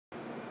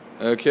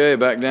Okay,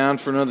 back down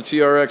for another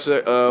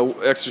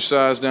TRX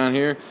exercise down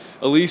here.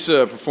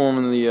 Elisa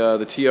performing the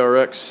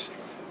TRX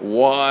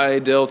Y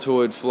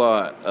deltoid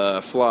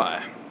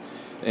fly.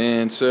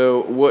 And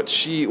so what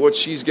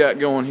she's got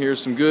going here is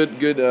some good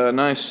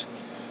nice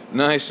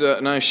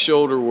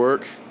shoulder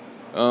work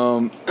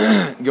going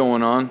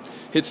on.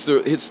 Hits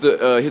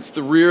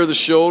the rear of the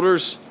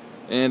shoulders,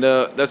 and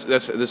this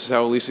is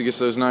how Elisa gets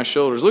those nice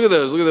shoulders. Look at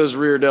those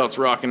rear delts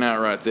rocking out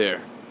right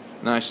there.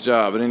 Nice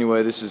job. But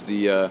anyway, this is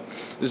the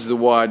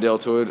Y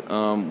deltoid,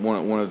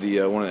 one of the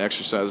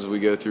exercises we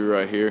go through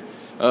right here.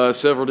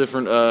 Several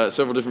different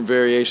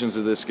variations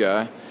of this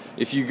guy.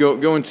 If you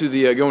go into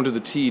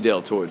the T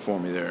deltoid for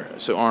me there,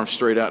 so arms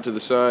straight out to the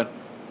side,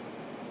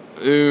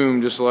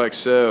 boom, just like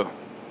so.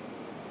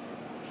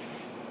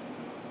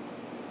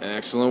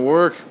 Excellent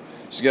work.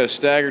 She's got a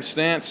staggered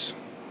stance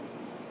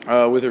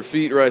with her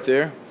feet right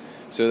there.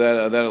 So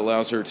that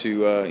allows her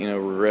to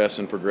regress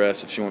and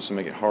progress if she wants to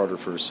make it harder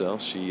for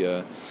herself. She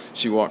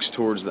walks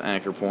towards the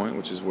anchor point,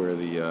 which is where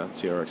the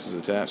TRX is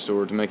attached to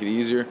her. To make it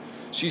easier,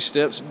 she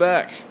steps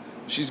back.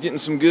 She's getting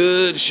some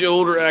good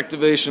shoulder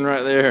activation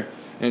right there,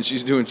 and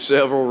she's doing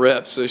several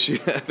reps. So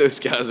those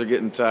guys are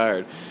getting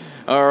tired.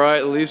 All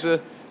right, Lisa.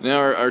 Now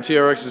our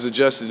TRX is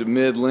adjusted to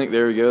mid-link.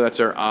 There we go. That's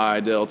our I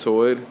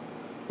deltoid.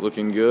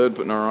 Looking good.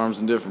 Putting our arms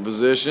in different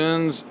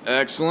positions.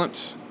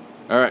 Excellent.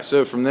 All right.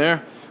 So from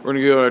there, we're going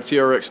to go to our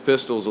TRX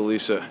pistols,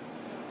 Elisa.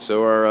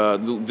 So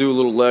do a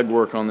little leg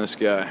work on this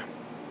guy.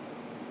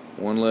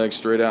 One leg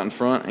straight out in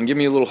front, and give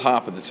me a little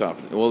hop at the top.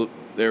 Well,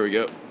 there we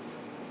go.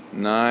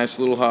 Nice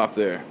little hop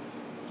there.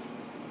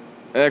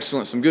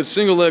 Excellent. Some good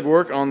single leg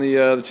work on the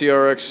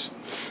TRX.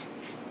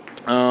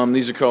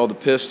 These are called the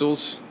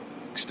pistols.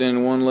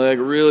 Extend one leg,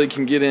 really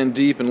can get in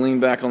deep and lean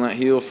back on that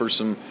heel for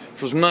some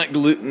nice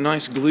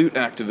glute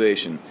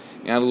activation.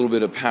 Add a little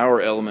bit of power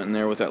element in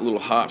there with that little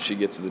hop she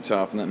gets to the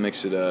top, and that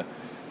makes it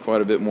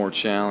quite a bit more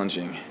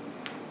challenging.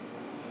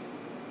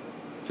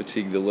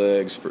 Fatigue the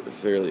legs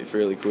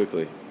fairly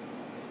quickly.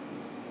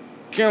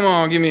 Come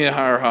on, give me a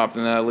higher hop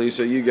than that,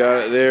 Lisa. You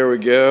got it. There we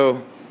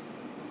go.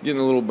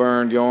 Getting a little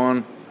burn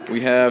going.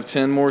 We have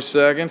 10 more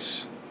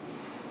seconds.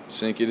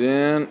 Sink it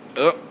in.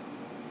 Up.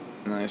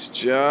 Nice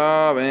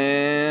job.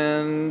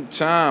 And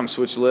time.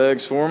 Switch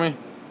legs for me.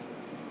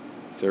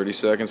 30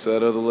 seconds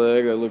that other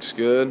leg. That looks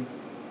good.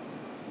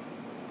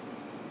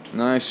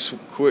 Nice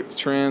quick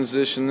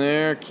transition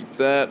there. Keep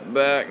that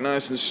back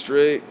nice and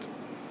straight.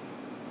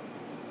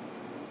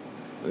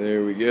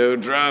 There we go.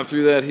 Drive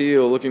through that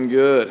heel. Looking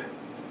good.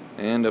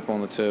 And up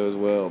on the toe as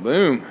well.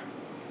 Boom.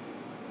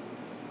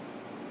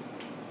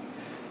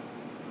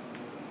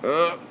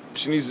 Oh,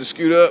 she needs to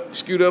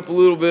scoot up a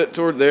little bit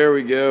toward, there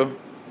we go.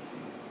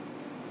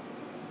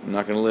 I'm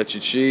not going to let you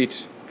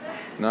cheat.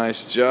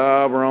 Nice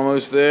job. We're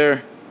almost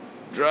there.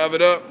 Drive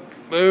it up.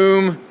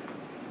 Boom.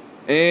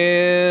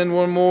 And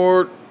one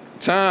more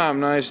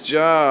time. Nice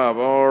job.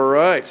 All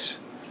right.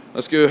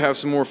 Let's go have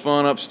some more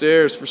fun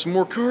upstairs for some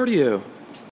more cardio.